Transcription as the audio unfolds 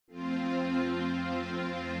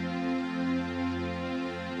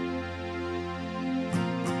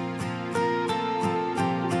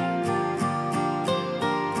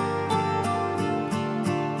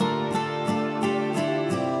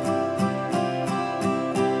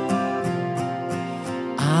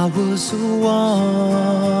was a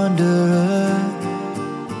wanderer,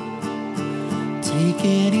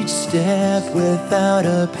 taking each step without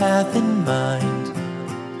a path in mind.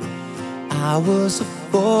 I was a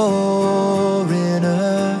foreigner,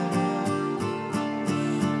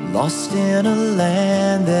 lost in a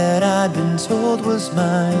land that I'd been told was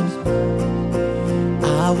mine.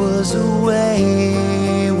 I was a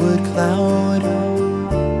wayward cloud,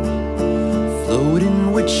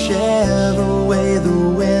 floating whichever way the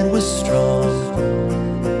wind was strong.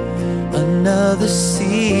 Another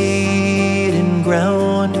seed in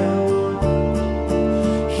ground,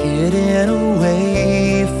 hidden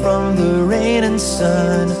away from the rain and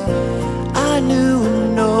sun. I knew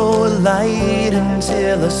no light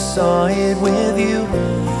until I saw it with you.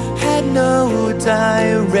 Had no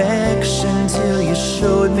direction till you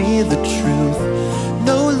showed me the truth.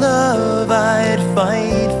 No love I'd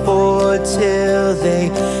fight for till they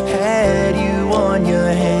had you on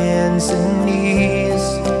your hands and knees.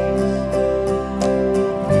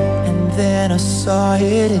 And then I saw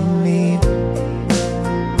it in me.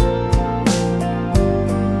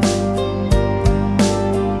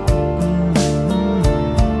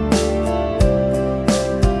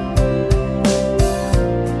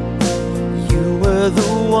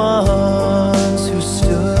 The ones who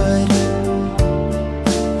stood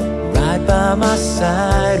right by my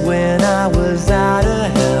side when I was out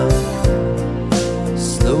of hell.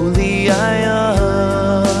 Slowly I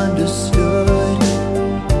understood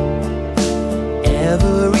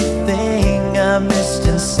everything I missed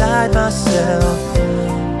inside myself.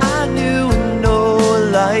 I knew no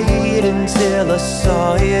light until I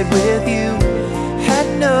saw it with you. Had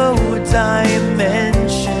no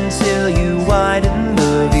dimension till you widened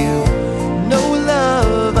the view. No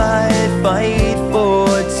love I'd fight for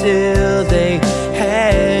till they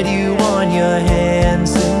had you on your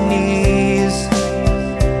hands and knees.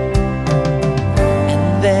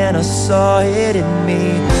 And then I saw it in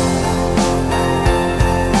me.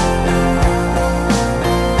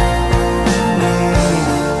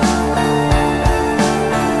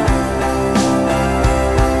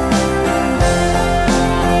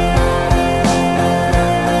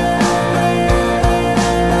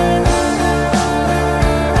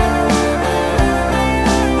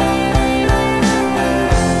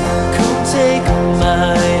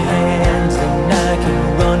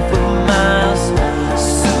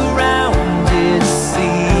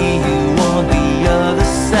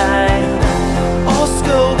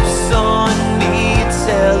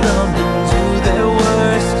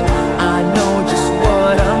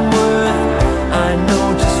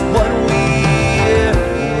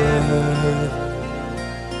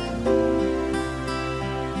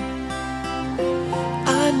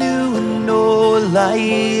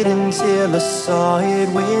 Light until I saw it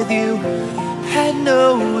with you. Had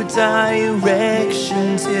no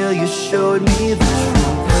direction till you showed me the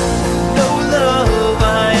truth. No love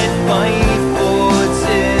I'd fight for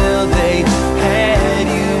till they had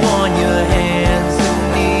you on your hands and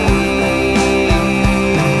knees.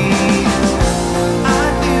 I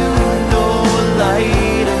knew no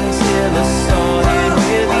light until I saw it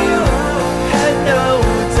with you. Had no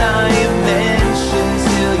dimension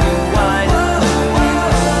till you widened.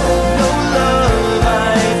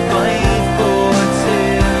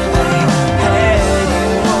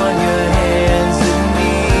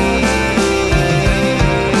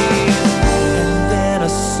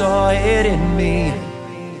 It in me,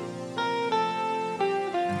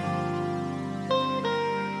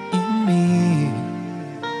 in me,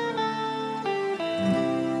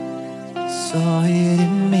 saw it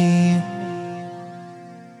in me.